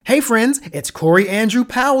Hey friends, it's Corey Andrew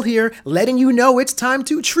Powell here, letting you know it's time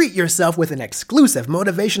to treat yourself with an exclusive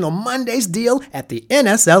Motivational Mondays deal at the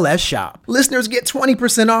NSLS shop. Listeners get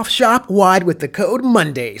 20% off shop-wide with the code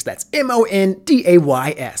MONDAYS. That's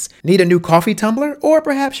MONDAYS. Need a new coffee tumbler? Or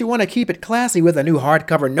perhaps you want to keep it classy with a new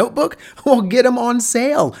hardcover notebook? Well, get them on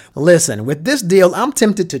sale. Listen, with this deal, I'm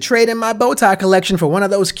tempted to trade in my bow tie collection for one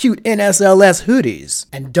of those cute NSLS hoodies.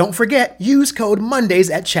 And don't forget, use code MONDAYS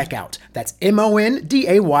at checkout. That's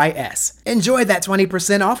MONDAYS. Enjoy that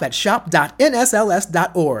 20% off at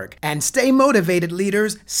shop.nsls.org. And stay motivated,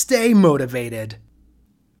 leaders. Stay motivated.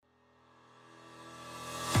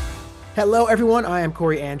 Hello, everyone. I am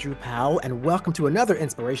Corey Andrew Powell, and welcome to another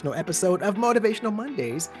inspirational episode of Motivational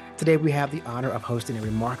Mondays. Today, we have the honor of hosting a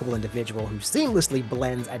remarkable individual who seamlessly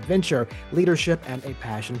blends adventure, leadership, and a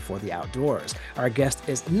passion for the outdoors. Our guest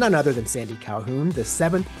is none other than Sandy Colhoun, the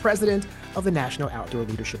 7th president of the National Outdoor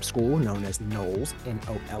Leadership School, known as NOLS,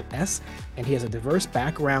 N-O-L-S, and he has a diverse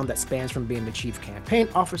background that spans from being the chief campaign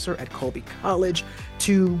officer at Colby College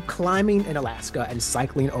to climbing in Alaska and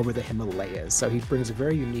cycling over the Himalayas. So he brings a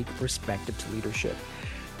very unique perspective to leadership.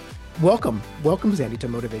 Welcome, Sandy, to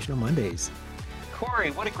Motivational Mondays. Corey,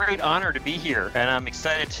 what a great honor to be here, and I'm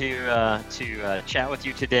excited to chat with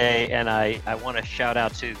you today. And I want to shout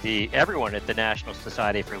out to everyone at the National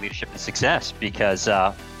Society for Leadership and Success, because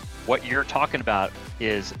what you're talking about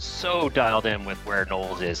is so dialed in with where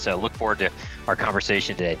NOLS is. So look forward to our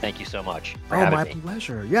conversation today. Thank you so much for having me. My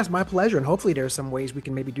pleasure. Yes, my pleasure. And hopefully there's some ways we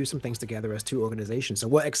can maybe do some things together as two organizations. So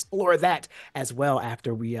we'll explore that as well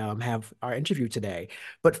after we have our interview today.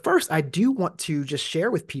 But first, I do want to just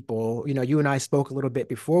share with people, you and I spoke a little bit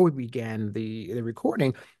before we began the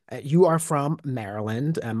recording. You are from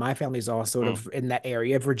Maryland, and my family's all sort of in that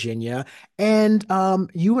area, Virginia. And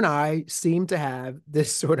you and I seem to have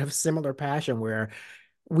this sort of similar passion where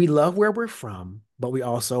we love where we're from, but we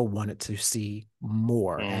also wanted to see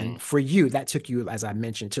more. And for you, that took you, as I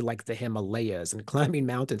mentioned, to like the Himalayas and climbing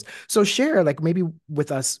mountains. So share, like maybe with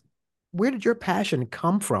us, where did your passion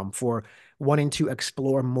come from for wanting to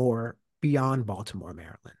explore more beyond Baltimore,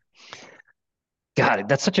 Maryland? Got it.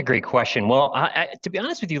 That's such a great question. Well, to be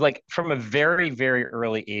honest with you, like from a very, very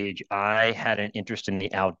early age, I had an interest in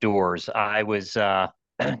the outdoors. I was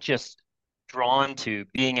just drawn to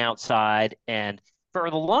being outside. And for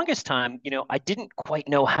the longest time, I didn't quite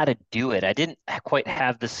know how to do it. I didn't quite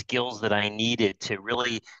have the skills that I needed to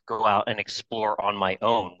really go out and explore on my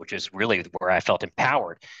own, which is really where I felt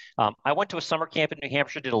empowered. I went to a summer camp in New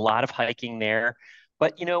Hampshire, did a lot of hiking there.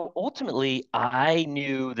 But ultimately, I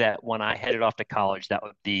knew that when I headed off to college, that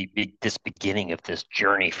would be this beginning of this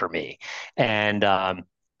journey for me. And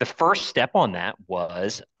the first step on that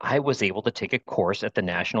was I was able to take a course at the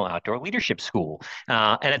National Outdoor Leadership School.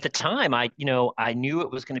 And at the time, I knew it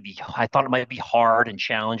was going to be. I thought it might be hard and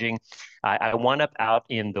challenging. I wound up out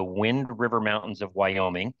in the Wind River Mountains of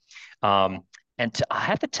Wyoming, I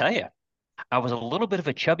have to tell you, I was a little bit of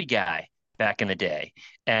a chubby guy back in the day,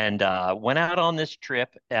 and went out on this trip,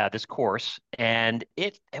 this course, and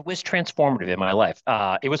it was transformative in my life.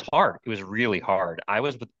 It was hard. It was really hard. I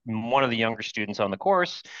was with one of the younger students on the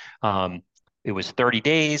course. It was 30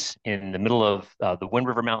 days in the middle of the Wind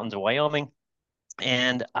River Mountains of Wyoming,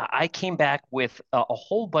 and I came back with a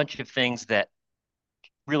whole bunch of things that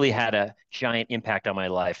really had a giant impact on my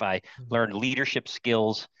life. I learned leadership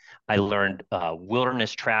skills. I learned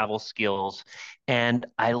wilderness travel skills, and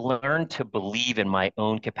I learned to believe in my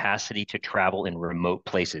own capacity to travel in remote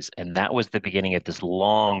places. And that was the beginning of this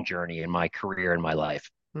long journey in my career and my life.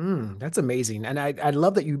 That's amazing. And I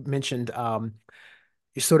love that you mentioned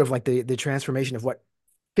sort of like the transformation of what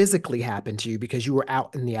physically happened to you because you were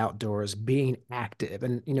out in the outdoors being active.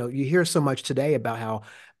 And, you hear so much today about how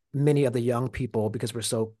many of the young people, because we're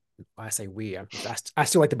so, I say we, I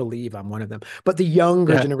still like to believe I'm one of them, but the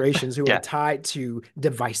younger Yeah. generations who are Yeah. tied to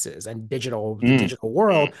devices and the Mm. digital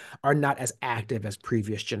world are not as active as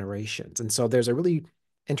previous generations. And so there's a really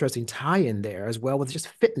interesting tie in there as well with just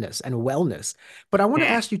fitness and wellness. But I want to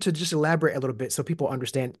Mm. ask you to just elaborate a little bit so people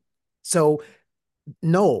understand. So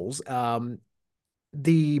Knowles,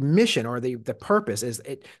 the mission or the purpose is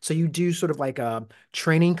it so you do sort of like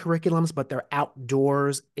training curriculums, but they're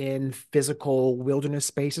outdoors in physical wilderness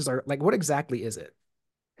spaces, or like what exactly is it?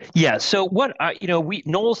 Yeah. So what we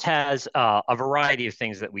Knowles has a variety of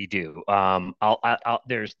things that we do.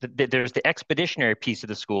 There's the expeditionary piece of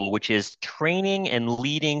the school, which is training and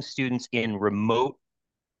leading students in remote.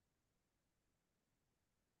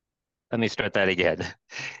 Let me start that again.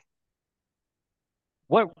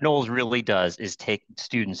 what Knowles really does is take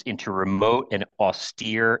students into remote and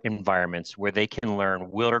austere environments where they can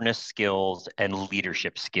learn wilderness skills and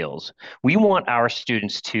leadership skills. We want our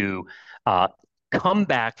students to uh, come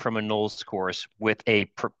back from a Knowles course with a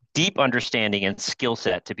deep understanding and skill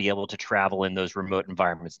set to be able to travel in those remote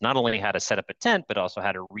environments. Not only how to set up a tent, but also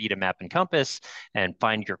how to read a map and compass and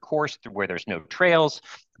find your course through where there's no trails,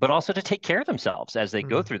 but also to take care of themselves as they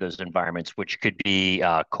go Mm, through those environments, which could be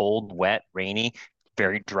cold, wet, rainy,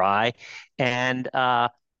 very dry, and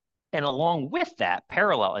and along with that,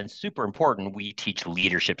 parallel and super important, we teach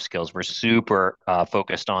leadership skills. We're super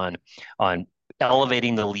focused on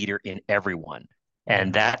elevating the leader in everyone.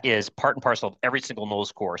 And mhm, that is part and parcel of every single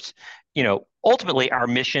Knowles course. Ultimately, our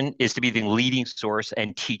mission is to be the leading source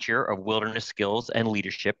and teacher of wilderness skills and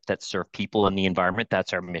leadership that serve people in the environment.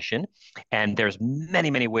 That's our mission. And there's many,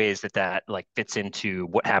 many ways that like fits into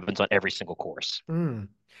what happens on every single course. mm.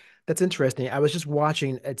 That's interesting. I was just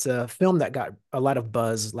watching, it's a film that got a lot of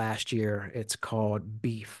buzz last year. It's called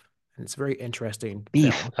Beef, and it's a very interesting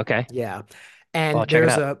Beef. film. Okay. Yeah. Well, I'll And check it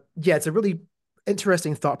out. yeah, it's a really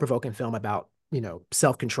interesting, thought-provoking film about,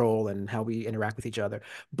 self-control and how we interact with each other.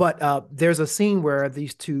 But there's a scene where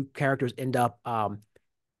these two characters end up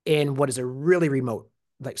in what is a really remote,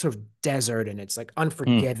 like sort of desert, and it's like Mm,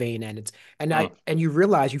 unforgiving, and mm. you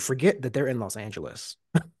realize you forget that they're in Los Angeles,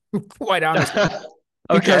 quite honestly,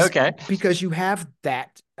 Okay, because okay. you have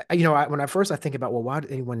that, when I first I think about, well, why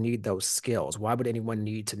would anyone need those skills? Why would anyone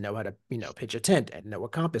need to know how to, pitch a tent and know a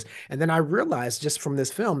compass? And then I realized just from this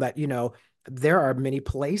film that, there are many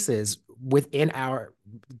places within our,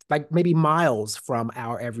 like maybe miles from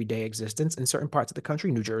our everyday existence in certain parts of the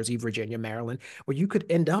country, New Jersey, Virginia, Maryland, where you could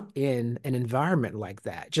end up in an environment like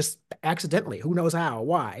that, just accidentally, who knows how,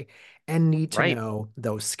 why, and need to Right. know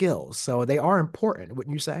those skills. So they are important,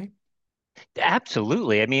 wouldn't you say?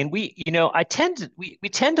 Absolutely. I mean, we tend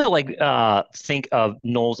to like think of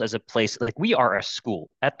Knowles as a place like we are a school.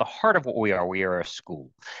 At the heart of what we are a school.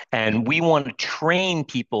 And we want to train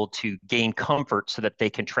people to gain comfort so that they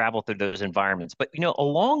can travel through those environments. But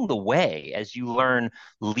along the way, as you learn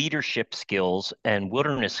leadership skills and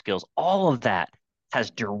wilderness skills, all of that has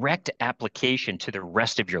direct application to the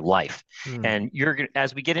rest of your life. Hmm. And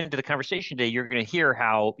as we get into the conversation today, you're going to hear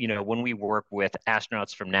how, when we work with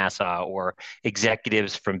astronauts from NASA or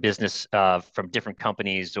executives from business from different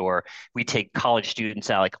companies, or we take college students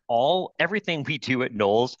out, like everything we do at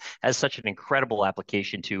Knowles has such an incredible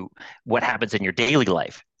application to what happens in your daily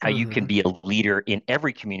life, how you can Hmm. be a leader in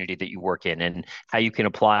every community that you work in, and how you can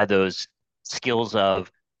apply those skills of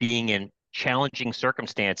being in challenging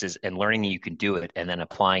circumstances and learning you can do it and then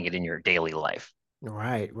applying it in your daily life.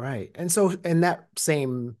 Right, right. And so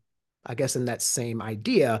I guess in that same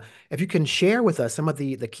idea, if you can share with us some of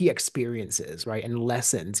the key experiences, right, and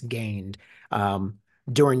lessons gained um,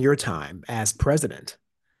 during your time as president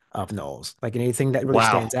of Knowles, like anything that really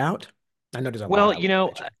Wow. stands out. I know there's a lot Well, I won't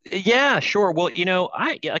mention. yeah, sure. Well,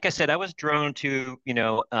 like I said, I was drawn to,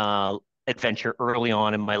 adventure early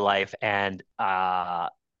on in my life. And,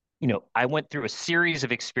 I went through a series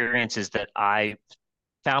of experiences that I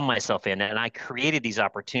found myself in, and I created these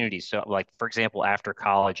opportunities. So, like, for example, after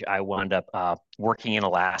college, I wound up working in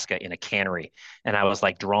Alaska in a cannery. And I was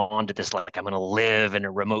like drawn to this, like, I'm going to live in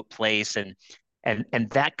a remote place. And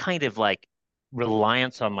that kind of like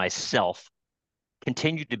reliance on myself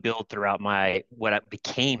continued to build throughout my what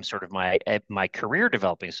became sort of my career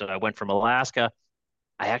developing. So I went from Alaska.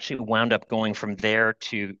 I actually wound up going from there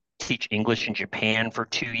to teach English in Japan for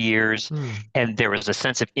 2 years. Hmm. And there was a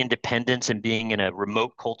sense of independence and being in a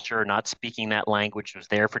remote culture, not speaking that language, was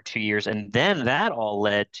there for 2 years. And then that all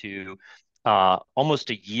led to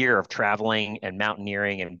almost a year of traveling and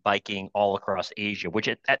mountaineering and biking all across Asia,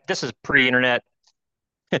 this is pre-internet,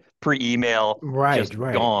 pre-email, Right, just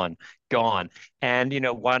right. gone. And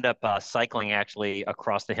wound up cycling actually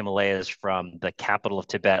across the Himalayas from the capital of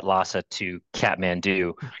Tibet, Lhasa, to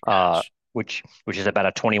Kathmandu, Oh my gosh. which is about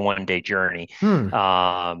a 21-day journey Hmm.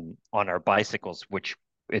 on our bicycles, which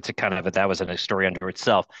it's a kind of that was a story unto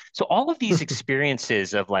itself. So all of these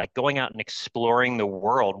experiences of like going out and exploring the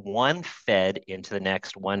world, one fed into the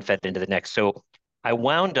next, one fed into the next. So I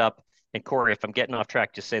wound up, and Corey, if I'm getting off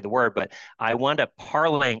track, just say the word, but I wound up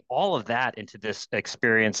parlaying all of that into this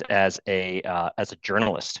experience as a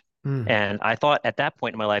journalist. Hmm. And I thought at that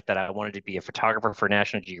point in my life that I wanted to be a photographer for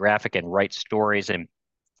National Geographic and write stories, and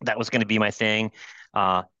that was going to be my thing.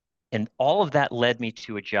 Uh, and all of that led me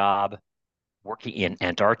to a job working in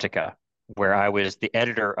Antarctica, where I was the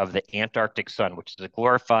editor of the Antarctic Sun, which is a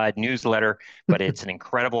glorified newsletter, but it's an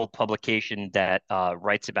incredible publication that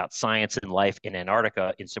writes about science and life in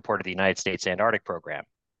Antarctica in support of the United States Antarctic Program.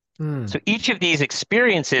 Mm, So each of these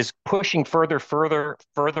experiences pushing further, further,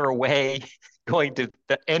 further away, going to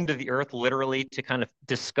the end of the earth literally to kind of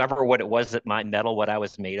discover what it was that my metal, what I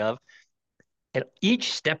was made of. And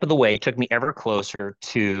each step of the way took me ever closer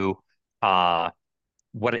to uh,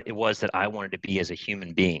 what it was that I wanted to be as a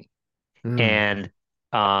human being. mm, And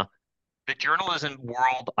uh, the journalism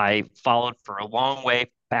world I followed for a long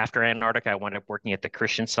way. After Antarctica, I wound up working at the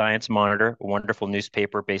Christian Science Monitor, a wonderful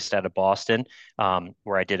newspaper based out of Boston,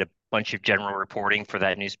 where I did a bunch of general reporting for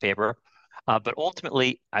that newspaper. But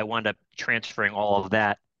ultimately, I wound up transferring all of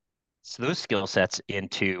that, so those skill sets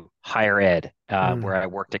into higher ed, where mm. I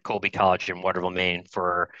worked at Colby College in Waterville, Maine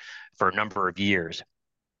for a number of years.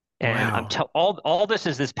 And Wow. all this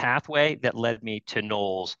is this pathway that led me to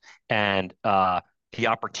Knowles and the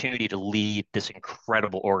opportunity to lead this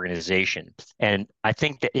incredible organization. And I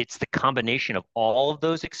think that it's the combination of all of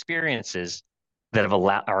those experiences that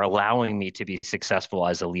are allowing me to be successful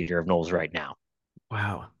as a leader of Knowles right now.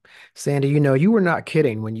 Wow. Sandy, you were not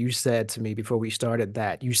kidding when you said to me before we started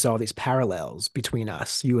that you saw these parallels between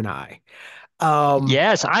us, you and I. Um,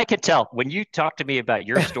 Yes, I could tell when you talked to me about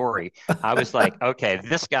your story. I was like, okay,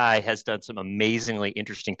 this guy has done some amazingly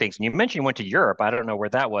interesting things. And you mentioned you went to Europe. I don't know where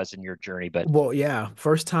that was in your journey, but well, yeah,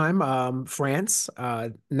 first time, France,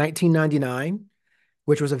 1999.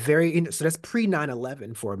 Which was a very so that's pre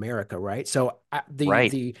 9/11 for America, right? So the right.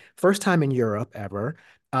 the first time in Europe ever,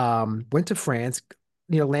 went to France,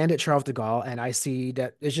 landed Charles de Gaulle, and I see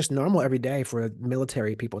that it's just normal every day for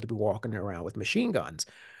military people to be walking around with machine guns,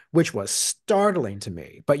 which was startling to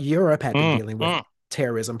me. But Europe had been Mm, dealing with mm,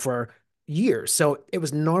 terrorism for years, so it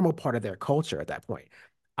was normal part of their culture at that point.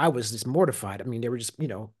 I was just mortified. I mean, they were just,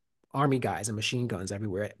 army guys and machine guns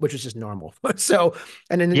everywhere, which was just normal. So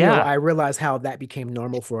and then, yeah. I realized how that became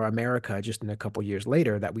normal for America just in a couple years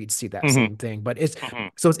later that we'd see that Hmm. same thing. But it's Hmm.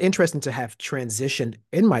 so it's interesting to have transitioned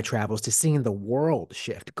in my travels to seeing the world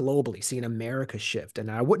shift globally, seeing America shift. And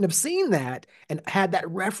I wouldn't have seen that and had that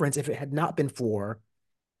reference if it had not been for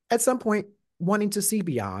at some point wanting to see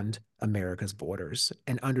beyond America's borders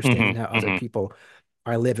and Hmm. understanding how other Hmm. people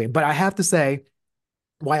are living. But I have to say,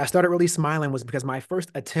 why I started really smiling was because my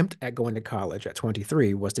first attempt at going to college at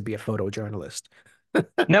 23 was to be a photojournalist.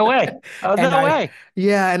 No way. Oh, And no I, way.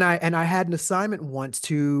 yeah, and I had an assignment once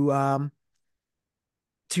to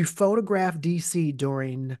photograph DC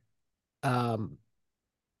during um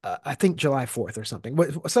I think July 4th or something.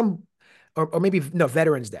 Some or maybe no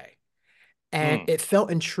Veterans Day. And Mm, it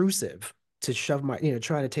felt intrusive to shove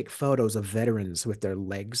try to take photos of veterans with their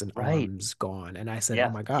legs and right. arms gone. And I said, "Oh Yeah.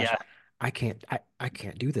 my gosh, Yeah. I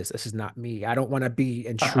can't do this. This is not me. I don't want to be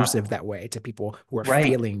intrusive Uh-huh. that way to people who are Right.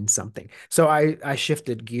 feeling something." So I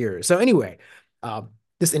shifted gears. So anyway,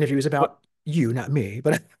 this interview is But about you, not me,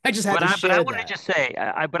 but I just had to but I share want to that. just say,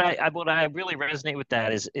 what I really resonate with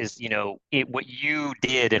that is what you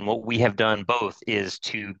did and what we have done both is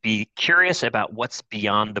to be curious about what's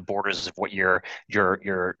beyond the borders of what your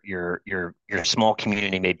small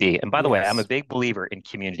community may be. And by the way, I'm a Yes. big believer in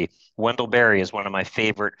community. Wendell Berry is one of my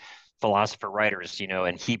favorite philosopher writers,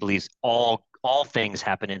 and he believes all things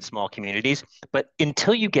happen in small communities. But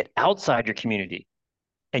until you get outside your community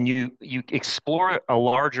and you explore a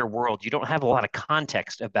larger world, you don't have a lot of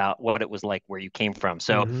context about what it was like where you came from.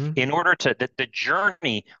 So Hmm. in order to the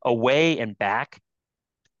journey away and back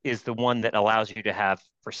is the one that allows you to have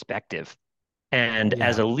perspective. And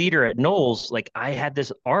as Yeah. a leader at Knowles, like I had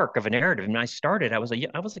this arc of a narrative. And I started, I was like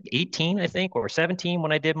 18, I think, or 17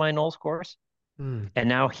 when I did my Knowles course. Mm, And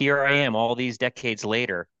now here I am all these decades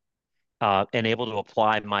later, and able to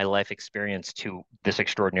apply my life experience to this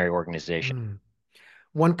extraordinary organization. mm.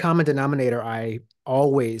 One common denominator I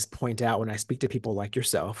always point out when I speak to people like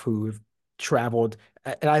yourself who've traveled,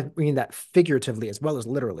 and I mean that figuratively as well as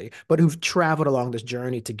literally, but who've traveled along this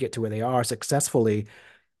journey to get to where they are successfully.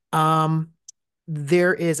 Um,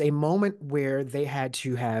 there is a moment where they had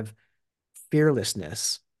to have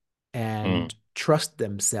fearlessness Mm, and trust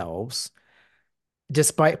themselves,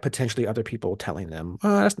 despite potentially other people telling them,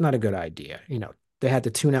 oh, that's not a good idea. They had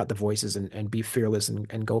to tune out the voices and be fearless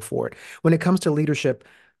and go for it. When it comes to leadership,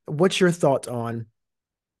 what's your thoughts on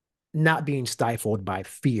not being stifled by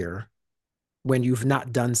fear when you've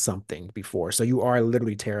not done something before? So you are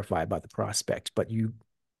literally terrified by the prospect, but you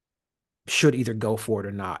should either go for it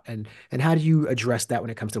or not. And how do you address that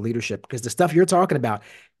when it comes to leadership? Because the stuff you're talking about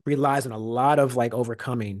relies on a lot of like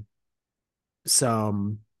overcoming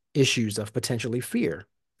some issues of potentially fear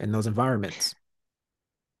in those environments.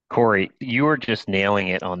 Corey, you are just nailing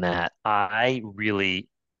it on that. I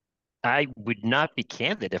would not be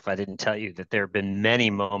candid if I didn't tell you that there have been many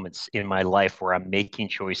moments in my life where I'm making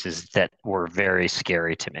choices that were very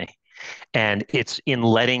scary to me. And it's in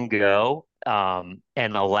letting go and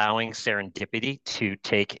allowing serendipity to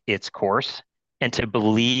take its course and to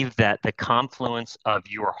believe that the confluence of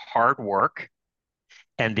your hard work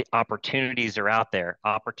and the opportunities are out there,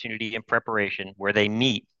 opportunity and preparation, where they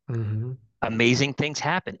meet, Hmm. amazing things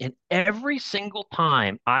happen. And every single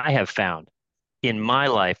time I have found in my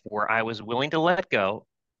life where I was willing to let go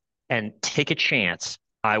and take a chance,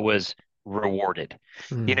 I was rewarded.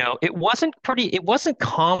 You Mm. know, it wasn't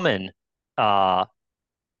common, uh,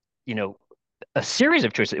 you know, a series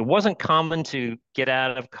of choices. It wasn't common to get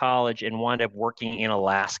out of college and wind up working in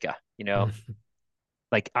Alaska. You know, Mm.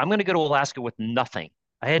 like I'm going to go to Alaska with nothing.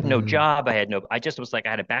 I had no Mm. job. I just was like, I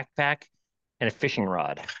had a backpack and a fishing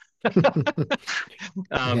rod.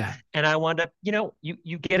 Um, Yeah. and I wound up, you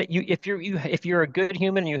get it. If you're a good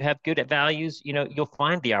human and you have good values, you'll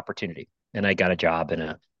find the opportunity. And I got a job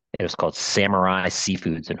it was called Samurai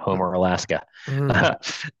Seafoods in Homer, Alaska.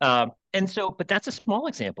 Mm. But that's a small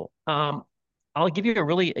example. I'll give you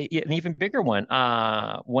an even bigger one.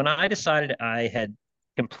 When I decided I had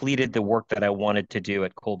completed the work that I wanted to do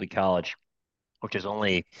at Colby College, which is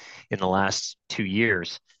only in the last 2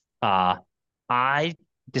 years, uh, I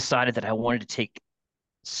decided that I wanted to take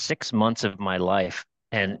 6 months of my life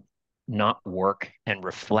and not work and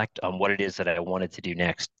reflect on what it is that I wanted to do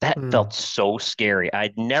next. That Mm. felt so scary.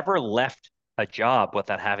 I'd never left a job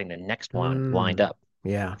without having the next one lined Mm. up.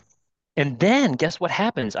 Yeah. And then guess what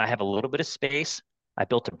happens? I have a little bit of space. I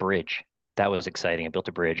built a bridge. That was exciting. I built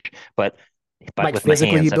a bridge, but Like with my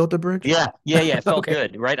physically, hands. you That's built a bridge? yeah. It felt Okay.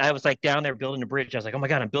 good, right? I was like down there building a bridge. I was like, oh my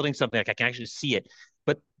God, I'm building something. Like I can actually see it.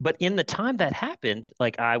 But in the time that happened,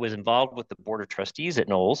 like I was involved with the board of trustees at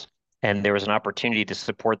Knowles, and there was an opportunity to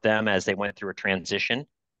support them as they went through a transition.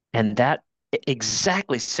 And that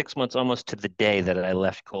exactly 6 months almost to the day that I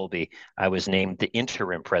left Colby, I was named the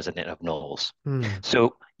interim president of Knowles. Mm.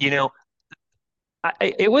 So,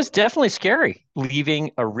 it was definitely scary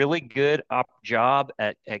leaving a really good job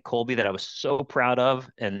at Colby that I was so proud of,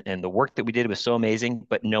 and the work that we did was so amazing,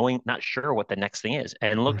 but not sure what the next thing is.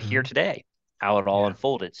 And look here Hmm. today, how it all Yeah.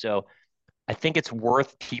 unfolded. So I think it's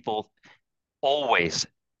worth people always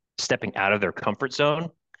stepping out of their comfort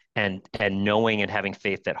zone and knowing and having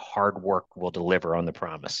faith that hard work will deliver on the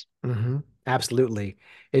promise. Hmm. Absolutely.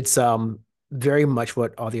 It's very much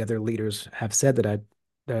what all the other leaders have said that I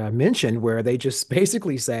mentioned, where they just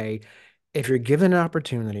basically say, if you're given an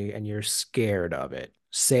opportunity and you're scared of it,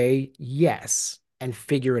 say yes and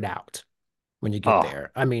figure it out when you get Oh,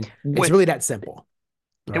 there. I mean, it's really with that simple,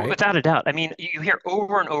 right? Without a doubt. I mean, you hear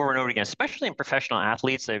over and over and over again, especially in professional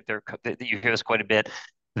athletes, you hear this quite a bit,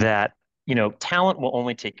 that, talent will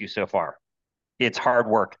only take you so far. It's hard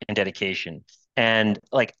work and dedication. And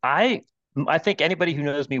like I think anybody who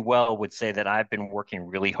knows me well would say that I've been working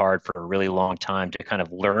really hard for a really long time to kind of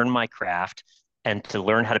learn my craft and to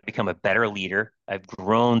learn how to become a better leader. I've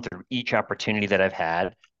grown through each opportunity that I've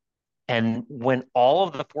had. And when all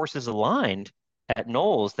of the forces aligned at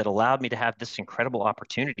Knowles that allowed me to have this incredible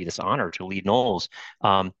opportunity, this honor to lead Knowles,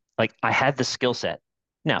 like I had the skill set.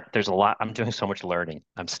 Now, there's a lot. I'm doing so much learning.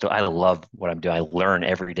 I love what I'm doing. I learn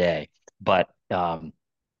every day. But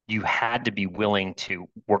you had to be willing to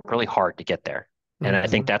work really hard to get there. And I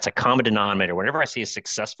think Hmm. that's a common denominator. Whenever I see a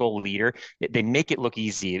successful leader, they make it look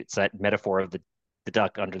easy. It's that metaphor of the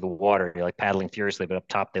duck under the water. You're like paddling furiously, but up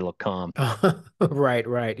top they look calm. Right,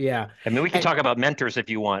 right. Yeah. I mean, we can And talk about mentors if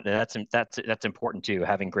you want. That's important too,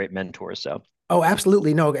 having great mentors. So, oh,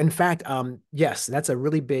 absolutely. No, in fact, yes, that's a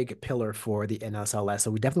really big pillar for the NSLS.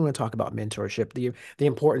 So we definitely want to talk about mentorship, the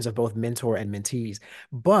importance of both mentor and mentees.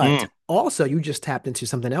 But mm, also you just tapped into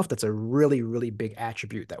something else that's a really, really big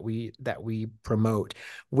attribute that we promote,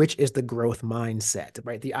 which is the growth mindset,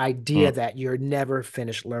 right? The idea mm. that you're never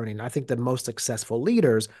finished learning. I think the most successful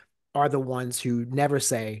leaders are the ones who never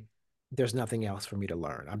say, there's nothing else for me to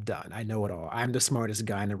learn. I'm done. I know it all. I'm the smartest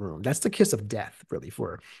guy in the room. That's the kiss of death, really,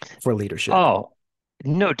 for leadership. Oh,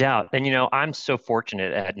 no doubt. And I'm so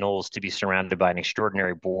fortunate at Knowles to be surrounded by an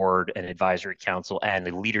extraordinary board and advisory council and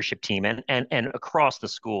the leadership team and across the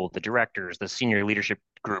school, the directors, the senior leadership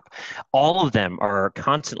group, all of them are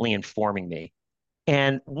constantly informing me.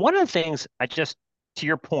 And one of the things to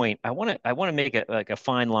your point, I want to make a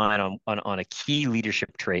fine line on a key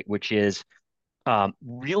leadership trait, which is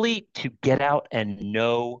really to get out and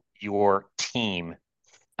know your team.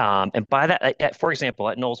 And by that, for example,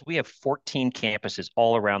 at Knowles, we have 14 campuses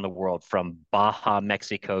all around the world, from Baja,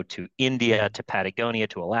 Mexico, to India, Mm. to Patagonia,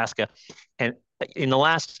 to Alaska. And in the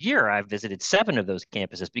last year, I've visited 7 of those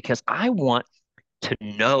campuses because I want to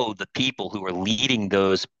know the people who are leading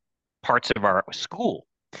those parts of our school.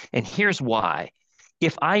 And here's why.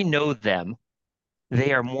 If I know them,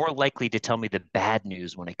 they are more likely to tell me the bad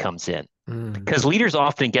news when it comes in. Mm, Because leaders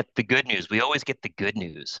often get the good news. We always get the good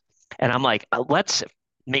news. And I'm like, let's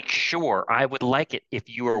make sure I would like it if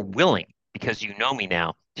you are willing, because you know me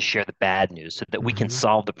now, to share the bad news so that we can hmm.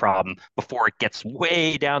 solve the problem before it gets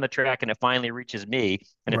way down the track and it finally reaches me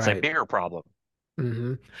and it's a Right. bigger problem.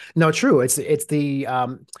 Hmm. No, true. It's the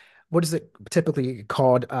what is it typically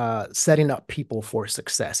called? Setting up people for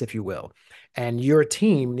success, if you will. And your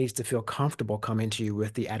team needs to feel comfortable coming to you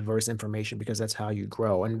with the adverse information because that's how you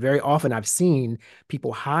grow. And very often I've seen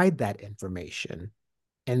people hide that information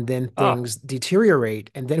and then Oh, things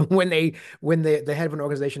deteriorate. And then when the head of an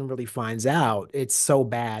organization really finds out, it's so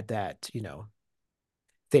bad that,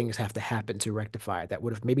 things have to happen to rectify it that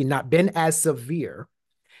would have maybe not been as severe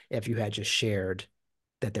if you had just shared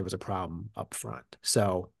that there was a problem up front.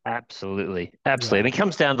 So, absolutely. Absolutely. I yeah. mean, it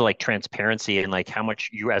comes down to like transparency and like how much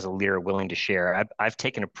you as a leader are willing to share. I've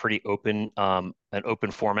taken a pretty open, an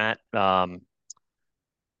open format,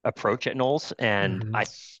 approach at Knowles, and Hmm.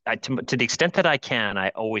 to the extent that I can, I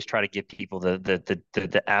always try to give people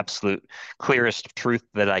the absolute clearest truth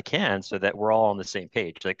that I can, so that we're all on the same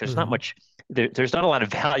page. Like, Hmm. there's not a lot of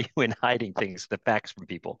value in hiding things, the facts from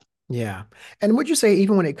people. Yeah. And would you say,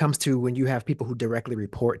 even when it comes to when you have people who directly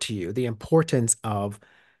report to you, the importance of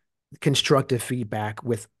constructive feedback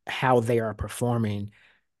with how they are performing,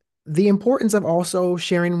 the importance of also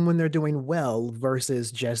sharing when they're doing well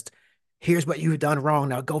versus just, here's what you've done wrong,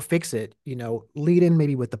 now go fix it. Lead in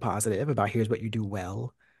maybe with the positive about here's what you do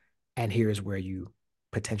well, and here's where you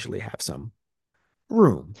potentially have some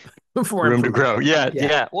room for Room to grow. improvement. Yeah, Yeah.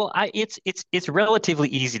 yeah. Well, it's relatively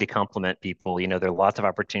easy to compliment people. You know, there are lots of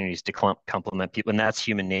opportunities to compliment people, and that's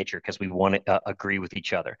human nature because we want to agree with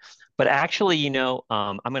each other. But actually,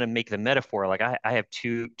 I'm going to make the metaphor. Like I have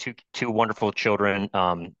two wonderful children.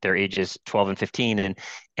 Their ages 12 and 15,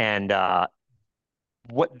 and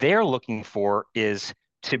what they're looking for is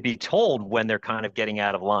to be told when they're kind of getting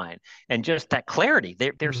out of line, and just that clarity.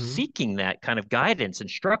 They're Hmm. seeking that kind of guidance and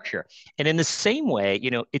structure. And in the same way,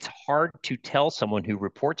 it's hard to tell someone who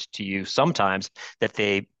reports to you sometimes that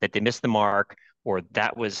they missed the mark or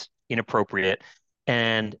that was inappropriate.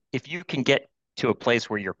 And if you can get to a place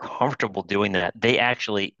where you're comfortable doing that,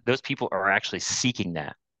 those people are actually seeking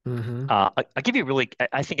that. Hmm. I'll give you really,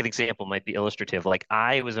 I think an example might be illustrative. Like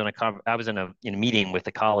I was in a meeting with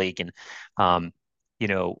a colleague, and um, you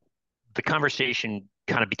know, the conversation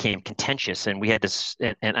kind of became contentious, and we had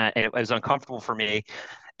to, and it was uncomfortable for me.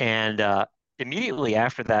 And immediately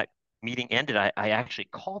after that meeting ended, I actually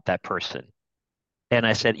called that person and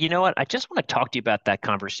I said, you know what, I just want to talk to you about that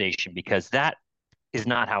conversation because that is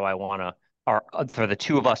not how I want to, or for the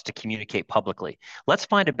two of us to communicate publicly. Let's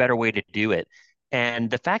find a better way to do it. And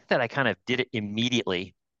the fact that I kind of did it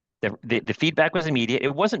immediately, the feedback was immediate.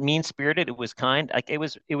 It wasn't mean spirited. It was kind. Like it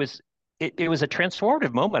was a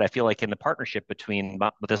transformative moment. I feel like in the partnership between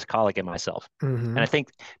with this colleague and myself. And I Hmm. think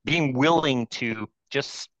being willing to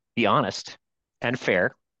just be honest and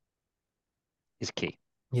fair is key.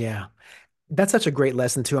 Yeah. That's such a great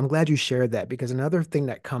lesson too. I'm glad you shared that because another thing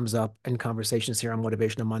that comes up in conversations here on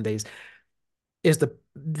Motivational Mondays is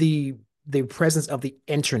the presence of the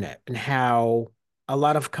internet and how a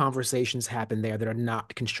lot of conversations happen there that are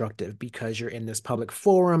not constructive because you're in this public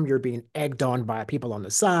forum, you're being egged on by people on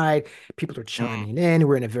the side, people are Mm, chiming in.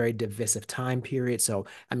 We're in a very divisive time period. So,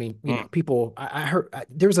 I mean, mm, people, I heard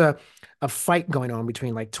there's a fight going on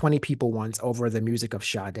between like 20 people once over the music of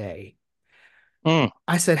Sade. mm.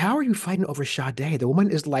 I said, how are you fighting over Sade? The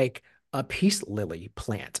woman is like a peace lily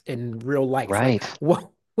plant in real life. Like, Right,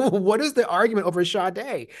 what is the argument over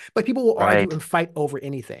Sade? But people will argue right. and fight over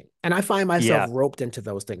anything. And I find myself Yeah. roped into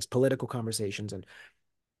those things, political conversations. And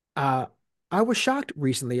uh, I was shocked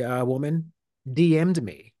recently. A woman DM'd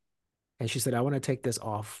me and she said, I want to take this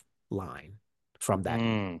offline from that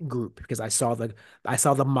Mm, group because I saw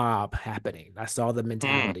the mob happening. I saw the mm.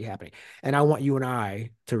 mentality happening. And I want you and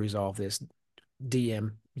I to resolve this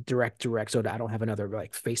DM direct so that I don't have another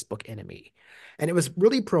like Facebook enemy. And it was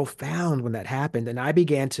really profound when that happened. And I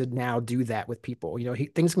began to now do that with people.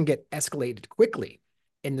 Things can get escalated quickly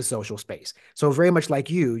in the social space. So very much like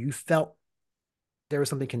you felt there was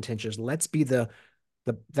something contentious. Let's be the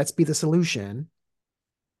solution.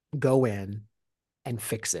 Go in and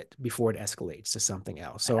fix it before it escalates to something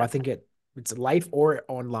else. So I think it's life or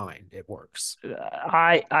online. It works.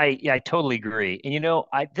 Yeah, I totally agree.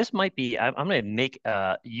 And this might be I'm going to make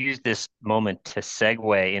use this moment to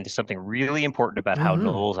segue into something really important about how Hmm.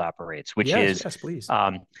 Knowles operates, which Yes, is yes, please.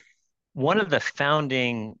 um, one of the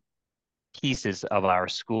founding pieces of our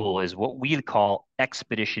school is what we call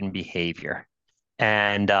expedition behavior.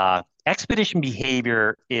 And expedition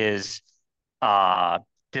behavior is uh,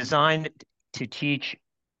 designed to teach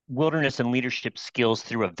wilderness and leadership skills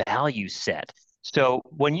through a value set. So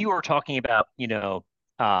when you were talking about,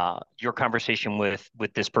 your conversation with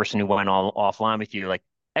this person who went all offline with you, like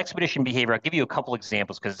expedition behavior, I'll give you a couple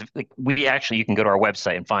examples because like, we actually you can go to our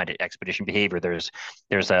website and find it. Expedition behavior. There's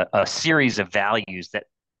a series of values that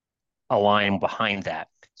align behind that.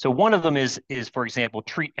 So one of them is for example,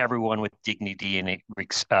 treat everyone with dignity and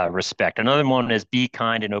respect. Another one is be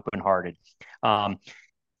kind and open hearted. Um,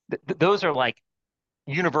 those are like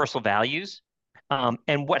universal values.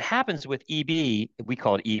 And what happens with EB, we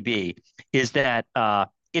call it EB, is that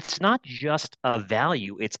it's not just a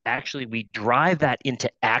value, it's actually we drive that into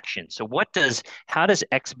action. So how does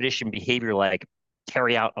expedition behavior like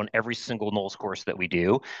carry out on every single NOLS course that we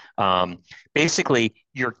do? Um, Basically,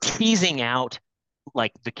 you're teasing out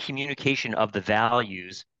like the communication of the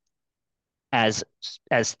values as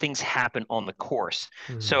as things happen on the course.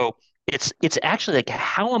 Mm, So it's actually like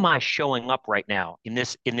how am I showing up right now in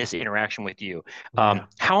this interaction with you? yeah.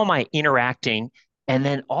 How am I interacting? And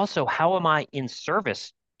then also how am I in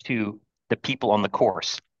service to the people on the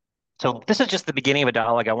course? So this is just the beginning of a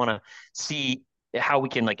dialogue. I want to see how we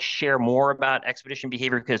can like share more about expedition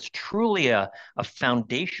behavior because it's truly a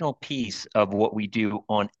foundational piece of what we do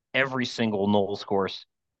on every single NOLS course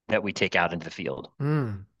that we take out into the field.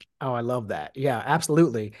 Mm. Oh, I love that. Yeah,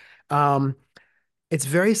 absolutely. Um, it's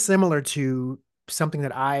very similar to something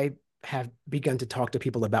that I have begun to talk to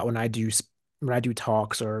people about when I do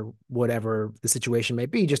talks or whatever the situation may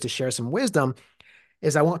be, just to share some wisdom,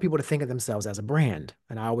 is I want people to think of themselves as a brand.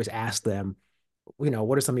 And I always ask them,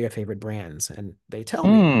 what are some of your favorite brands? And they tell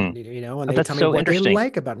me, Hmm. and Oh, they that's tell me so what they interesting.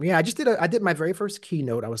 like about me. Yeah, I did my very first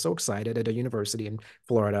keynote. I was so excited at a university in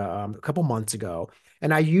Florida a couple months ago.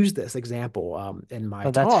 And I used this example in my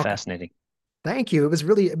Oh, that's talk. fascinating. Thank you.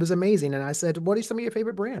 It was amazing. And I said, what are some of your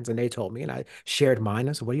favorite brands? And they told me, and I shared mine.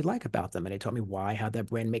 I said, what do you like about them? And they told me why, how that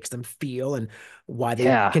brand makes them feel and why they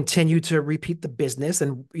Yeah. continue to repeat the business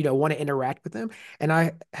and, want to interact with them. And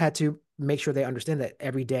I had to make sure they understand that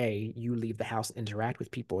every day you leave the house and interact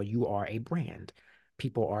with people, you are a brand.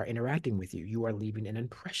 People are interacting with you. You are leaving an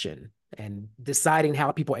impression and deciding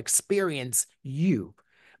how people experience you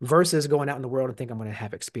versus going out in the world and think I'm going to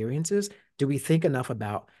have experiences. Do we think enough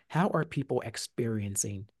about how are people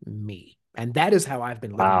experiencing me? And that is how I've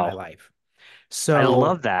been living my Wow. life. I So,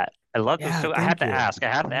 love that. I love this. yeah, So thank you. I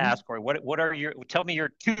have to Mhm. ask, Corey, what are tell me your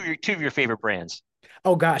two of your favorite brands.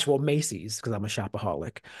 Oh gosh, well, Macy's, because I'm a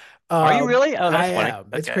shopaholic. Are you really? Oh, I that's funny. am.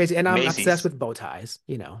 It's Okay. crazy. And I'm obsessed Macy's. with bow ties.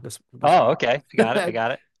 Oh, okay. Got it. I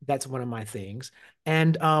got it. That's one of my things.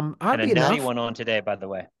 And And a oddly nutty enough, one on today, by the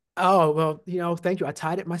way. oh, well, thank you. I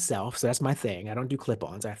tied it myself, so that's my thing. I don't do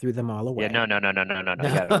clip-ons. I threw them all Yeah, away. no, no, no, no, no, no, no.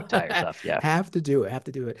 You No, got to tie yourself. Yeah. have to do it. Have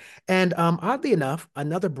to do it. And oddly enough,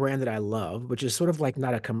 another brand that I love, which is sort of like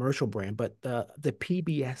not a commercial brand, but the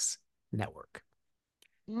PBS network.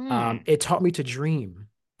 Mm, It taught me to dream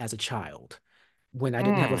as a child. When I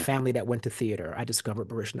didn't have a mm, family that went to theater, I discovered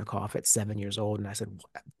Baryshnikov at 7 years old, and I said,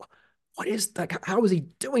 what is like how is he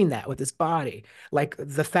doing that with his body? Like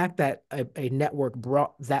the fact that a network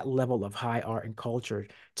brought that level of high art and culture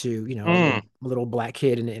to a mm. little black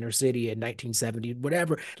kid in the inner city in 1970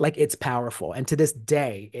 whatever, like it's powerful, and to this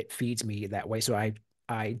day it feeds me that way, so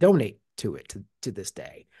I donate to it to this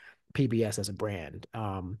day. PBS as a brand,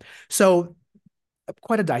 so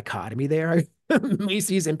quite a dichotomy there.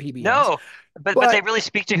 Macy's and PBS, No, but they but really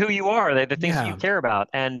speak to who you are. They're the things that you yeah. care about,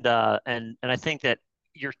 and I think that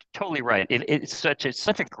you're totally right. It's such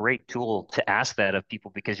a great tool to ask that of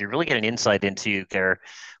people because you really get an insight into their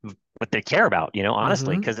what they care about. You know,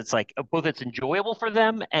 honestly, Hmm. because it's like both it's enjoyable for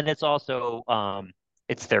them and it's also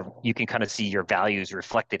it's their you can kind of see your values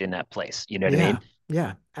reflected in that place. You know what I Yeah, mean?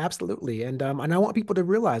 yeah, absolutely. And I want people to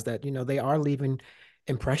realize that, they are leaving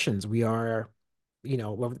impressions. We are,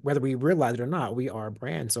 whether we realize it or not, we are a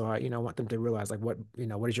brand. So I want them to realize like what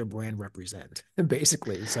does your brand represent,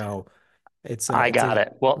 basically. So I it's got a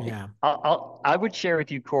it. Well, yeah. I would share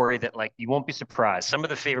with you, Corey, that like you won't be surprised. Some of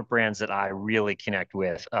the favorite brands that I really connect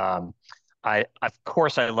with. I of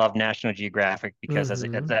course I love National Geographic because as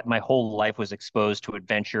Hmm. that my whole life was exposed to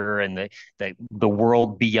adventure and the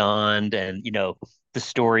world beyond, and the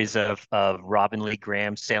stories of Robin Lee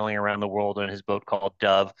Graham sailing around the world on his boat called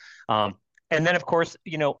Dove. Um, and then of course,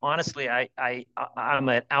 honestly, I'm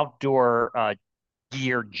an outdoor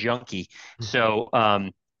gear junkie. So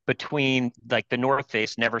between like the North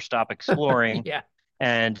Face, Never Stop Exploring, Yeah.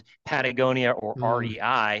 and Patagonia or Mm,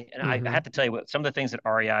 REI, and I hmm. have to tell you what some of the things that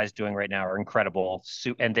REI is doing right now are incredible.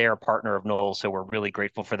 And they are a partner of Knowles, so we're really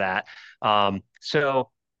grateful for that. So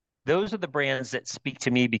those are the brands that speak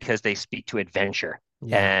to me because they speak to adventure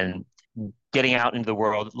Yeah. and getting out into the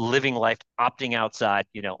world, living life, opting outside,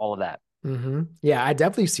 all of that. Yeah, I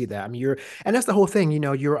definitely see that. I mean, and that's the whole thing,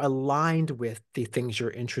 you're aligned with the things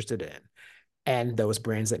you're interested in and those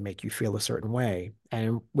brands that make you feel a certain way.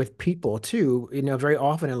 And with people too, very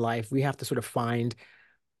often in life, we have to sort of find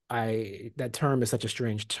that term is such a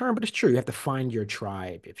strange term, but it's true. You have to find your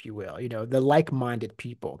tribe, if you will, the like-minded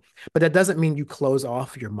people. But that doesn't mean you close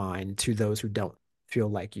off your mind to those who don't feel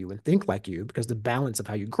like you and think like you, because the balance of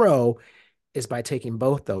how you grow is by taking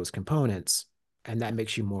both those components, and that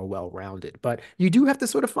makes you more well-rounded. But you do have to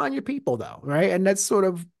sort of find your people, though, right? And that's sort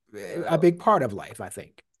of a big part of life, I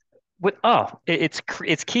think.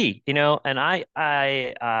 It's key, and I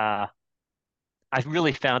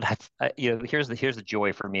really found here's the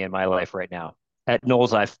joy for me in my life right now. At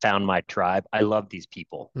Knowles, I've found my tribe. I love these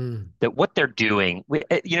people. Mm, That what they're doing.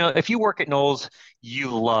 If you work at Knowles, you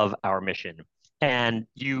love our mission and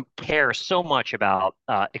you care so much about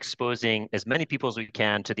exposing as many people as we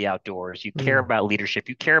can to the outdoors. You care mm, about leadership.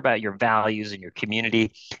 You care about your values and your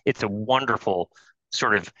community. It's a wonderful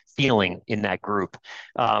sort of feeling in that group.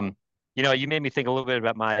 Um, you made me think a little bit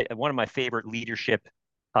about my one of my favorite leadership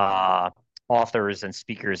uh, authors and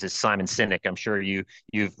speakers is Simon Sinek. I'm sure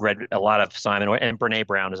you've read a lot of Simon, and Brene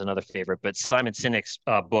Brown is another favorite. But Simon Sinek's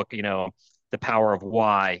book, The Power of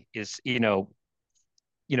Why, is you know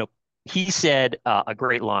he said a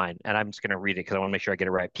great line, and I'm just going to read it because I want to make sure I get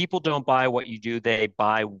it right. People don't buy what you do; they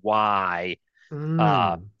buy why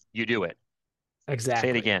uh, mm, you do it. Say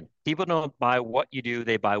it exactly. again. People don't buy what you do;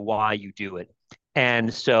 they buy why you do it.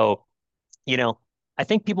 And so, you know, I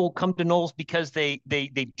think people come to Knowles because they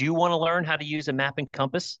do want to learn how to use a map and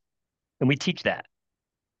compass, and we teach that.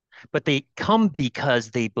 But they come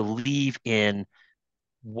because they believe in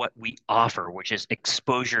what we offer, which is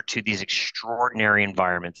exposure to these extraordinary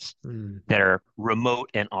environments Mm, that are remote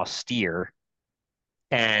and austere.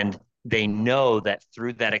 And they know that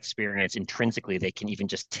through that experience, intrinsically, they can even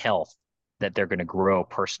just tell that they're going to grow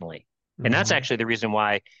personally. And that's hmm actually the reason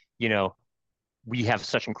why, you know, we have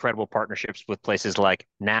such incredible partnerships with places like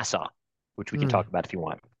NASA, which we can mm, talk about if you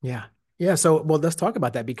want. yeah. Yeah. So, well, let's talk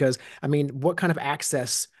about that because, I mean, what kind of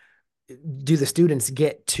access do the students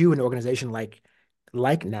get to an organization like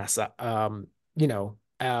NASA,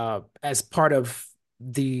 as part of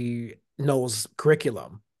the Knowles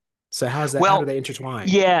curriculum? So how do Well, they intertwine?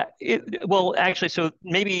 yeah, well, actually, so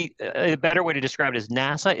maybe a better way to describe it is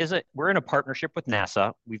NASA we're in a partnership with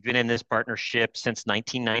NASA. We've been in this partnership since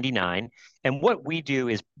 1999, and what we do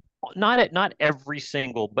is not every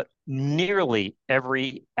single, but nearly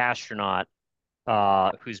every astronaut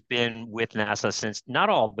who's been with NASA since not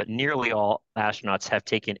all, but nearly all astronauts have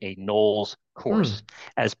taken a Knowles Hmm. course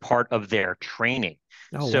as part of their training.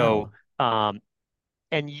 Oh, So wow. um,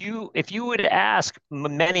 and if you would ask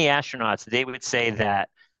many astronauts, they would say that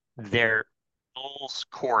their Knowles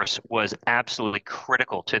course was absolutely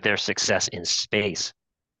critical to their success in space.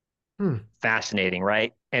 Hmm. Fascinating,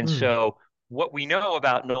 right? And Hmm. so, what we know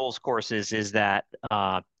about Knowles courses is that,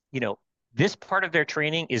 you know, this part of their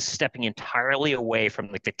training is stepping entirely away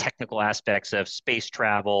from like the technical aspects of space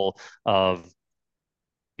travel, of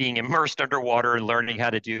being immersed underwater and learning how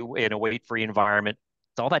to do in a weight-free environment.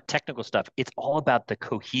 It's all that technical stuff. It's all about the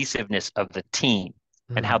cohesiveness of the team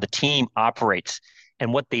and how Hmm. the team operates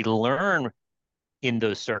and what they learn in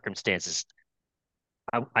those circumstances.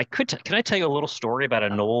 Can I tell you a little story about a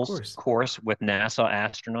Of Knowles course. course with NASA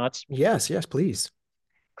astronauts? Yes, yes, please.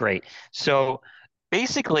 Great. So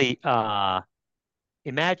basically,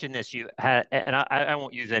 imagine this. You had, and I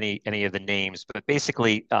won't use any of the names, but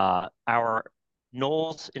basically, our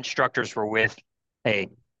Knowles instructors were with a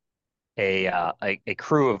a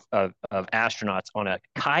crew of astronauts on a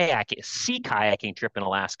sea kayaking trip in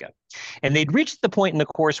Alaska. And they'd reached the point in the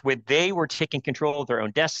course where they were taking control of their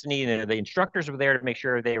own destiny. And the instructors were there to make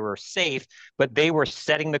sure they were safe, but they were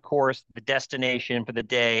setting the course, the destination for the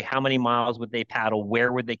day, how many miles would they paddle,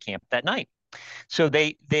 where would they camp that night. So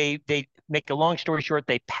they make a long story short,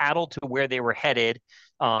 they paddled to where they were headed,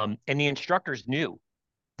 and the instructors knew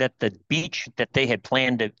that the beach that they had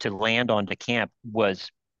planned to land on to camp was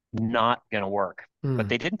not going to work. But Hmm.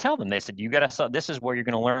 they didn't tell them. They said, you got to, this is where you're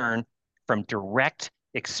going to learn from direct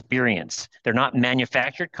experience. They're not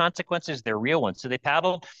manufactured consequences, they're real ones. So they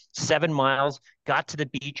paddled 7 miles, got to the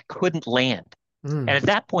beach, couldn't land. And Hmm. at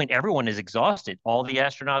that point, everyone is exhausted. All the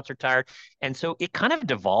astronauts are tired. And so it kind of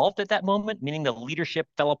devolved at that moment, meaning the leadership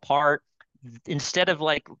fell apart. Instead of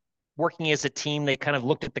like working as a team, they kind of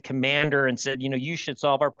looked at the commander and said, you should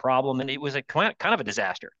solve our problem. And it was a kind of a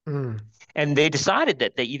disaster. Hmm. And they decided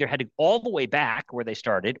that they either had to go all the way back where they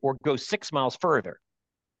started or go 6 miles further.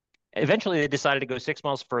 Eventually, they decided to go 6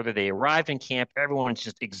 miles further. They arrived in camp. Everyone's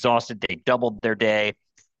just exhausted. They doubled their day.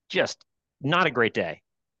 Just not a great day.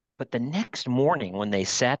 But the next morning, when they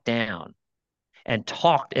sat down and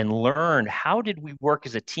talked and learned how did we work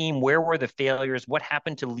as a team? Where were the failures? What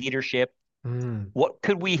happened to leadership? Mm, What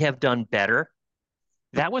could we have done better?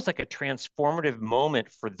 That was like a transformative moment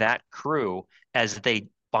for that crew as they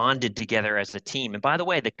bonded together as a team. And by the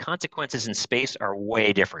way, the consequences in space are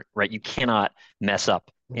way different, right? You cannot mess up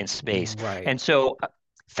in space. right. And so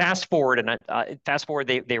fast forward and fast forward,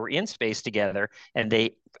 they were in space together, and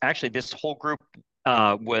they actually this whole group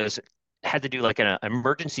was had to do like an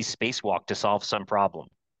emergency spacewalk to solve some problem.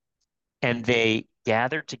 And they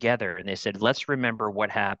gathered together and they said, let's remember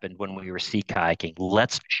what happened when we were sea kayaking.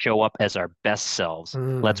 Let's show up as our best selves.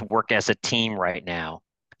 Let's Mm. work as a team right now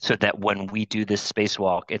so that when we do this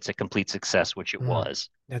spacewalk, it's a complete success, which it Mm, was.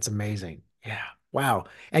 that's amazing. Yeah. Wow.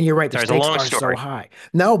 And you're right, the Sorry, it's a stakes long are so story. high.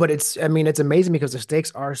 No, but I mean, it's amazing because the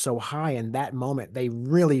stakes are so high. In that moment, they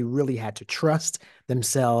really, really had to trust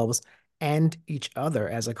themselves and each other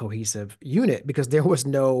as a cohesive unit because there was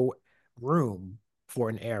no room for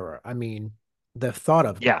an error. I mean, the thought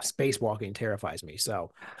of Yeah. spacewalking terrifies me.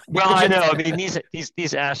 So Well, I know. just, I mean,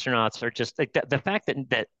 these astronauts are just like the fact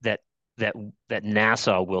that that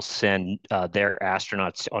NASA will send their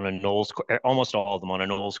astronauts on a Knowles, almost all of them on a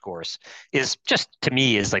Knowles course, is just to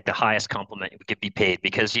me is like the highest compliment we could be paid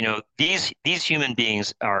because these human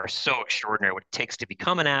beings are so extraordinary. What it takes to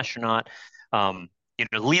become an astronaut.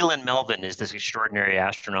 Leland Melvin is this extraordinary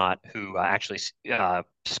astronaut who actually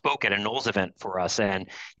spoke at a Knowles event for us, and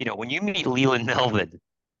when you meet Leland Melvin,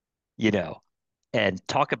 you know and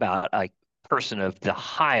talk about a person of the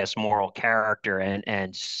highest moral character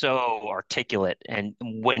and so articulate. And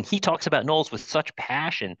when he talks about Knowles with such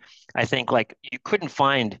passion, I think like you couldn't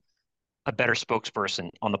find a better spokesperson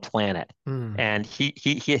on the planet. hmm. And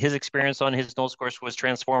his experience on his Knowles course was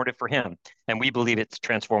transformative for him, and we believe it's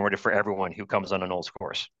transformative for everyone who comes on a Knowles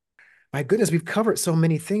course. My goodness, we've covered so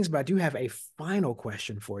many things, but I do have a final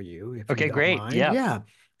question for you, if you Okay, don't great. mind. Yeah. Yeah.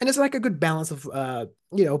 And it's like a good balance of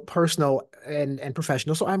personal and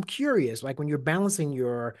professional. So I'm curious, like when you're balancing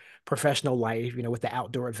your professional life, with the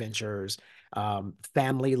outdoor adventures,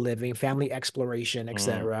 family living, family exploration, Mm,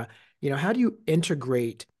 etc., how do you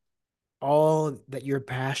integrate all that you're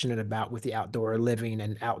passionate about with the outdoor living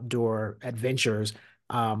and outdoor adventures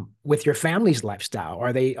with your family's lifestyle?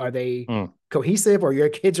 Are they mm. cohesive, or your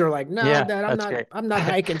kids are like, no, Yeah, Dad, I'm that's not great. I'm not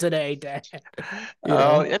hiking today, Dad. You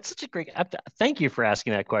Oh, know? that's such a great. Thank you for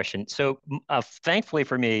asking that question. So, thankfully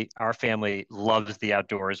for me, our family loves the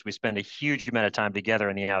outdoors. We spend a huge amount of time together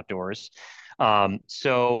in the outdoors.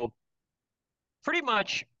 So pretty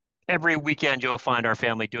much every weekend you'll find our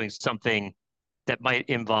family doing something that might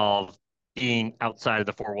involve being outside of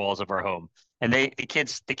the four walls of our home. And the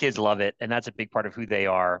kids love it, and that's a big part of who they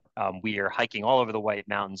are. We are hiking all over the White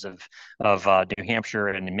Mountains of New Hampshire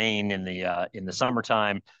and Maine in the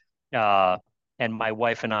summertime. Uh, and my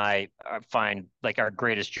wife and I find like our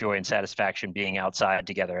greatest joy and satisfaction being outside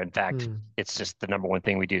together. In fact, Hmm. it's just the number one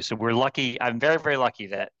thing we do. So we're lucky. I'm very, very lucky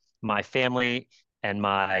that my family and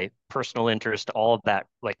my personal interest, all of that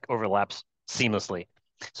like overlaps seamlessly.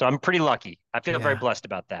 So I'm pretty lucky. I feel very Yeah. blessed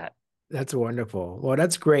about that. That's wonderful. Well,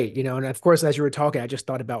 that's great. And of course, as you were talking, I just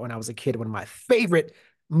thought about when I was a kid, one of my favorite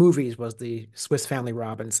movies was the Swiss Family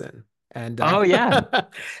Robinson. And Oh yeah,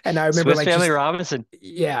 and I remember Swiss like Family just Robinson.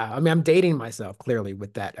 yeah, I mean I'm dating myself clearly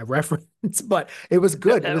with that a reference, but it was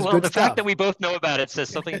good. It was Well, good the fact that stuff. we both know about it says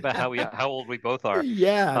something about how old we both are.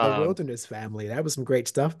 Yeah, the Um, Wilderness Family. That was some great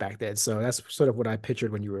stuff back then. So that's sort of what I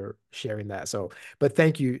pictured when you were sharing that. So, but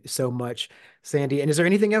thank you so much, Sandy. And is there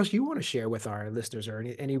anything else you want to share with our listeners or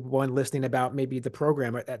anyone listening about maybe the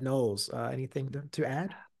program at Knowles? Anything to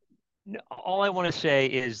add? all I want to say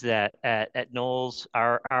is that at Knowles,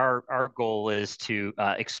 our goal is to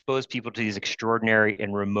expose people to these extraordinary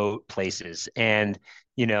and remote places, and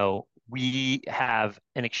we have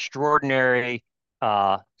an extraordinary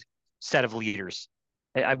uh, set of leaders.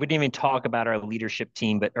 I wouldn't even talk about our leadership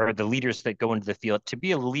team, but or the leaders that go into the field. To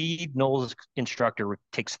be a lead Knowles instructor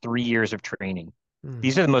takes 3 years of training. Hmm.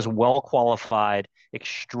 These are the most well qualified,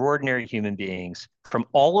 extraordinary human beings from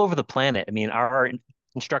all over the planet. I mean, our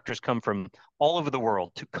instructors come from all over the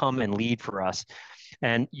world to come and lead for us.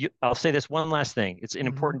 And I'll say this one last thing. It's an Hmm.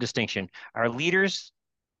 important distinction. Our leaders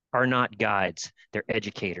are not guides, they're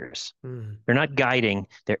educators. Hmm. They're not guiding,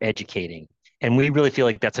 they're educating. And we really feel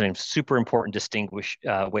like that's a super important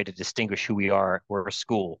way to distinguish who we are. We're a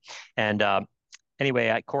school. And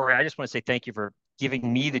anyway, Corey, I just want to say thank you for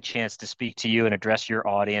giving me the chance to speak to you and address your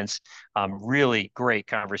audience. Really great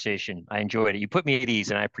conversation. I enjoyed it. You put me at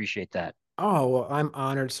ease, and I appreciate that. Oh, well, I'm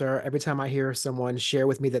honored, sir. Every time I hear someone share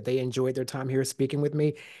with me that they enjoyed their time here speaking with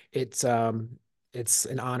me, it's um it's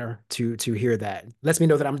an honor to hear that. Lets me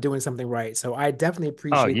know that I'm doing something right. So I definitely Oh,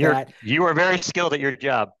 appreciate that. you are very skilled at your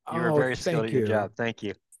job. You are Oh, very skilled at thank your you. job. Thank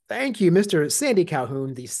you. Thank you, Mr. Sandy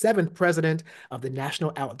Calhoun, the seventh president of the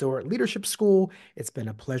National Outdoor Leadership School. It's been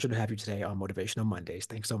a pleasure to have you today on Motivational Mondays.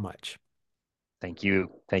 Thanks so much. Thank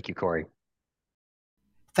you. Thank you, Corey.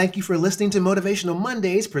 Thank you for listening to Motivational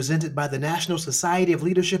Mondays, presented by the National Society of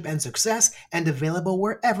Leadership and Success and available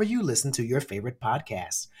wherever you listen to your favorite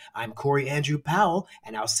podcasts. I'm Corey Andrew Powell,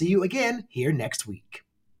 and I'll see you again here next week.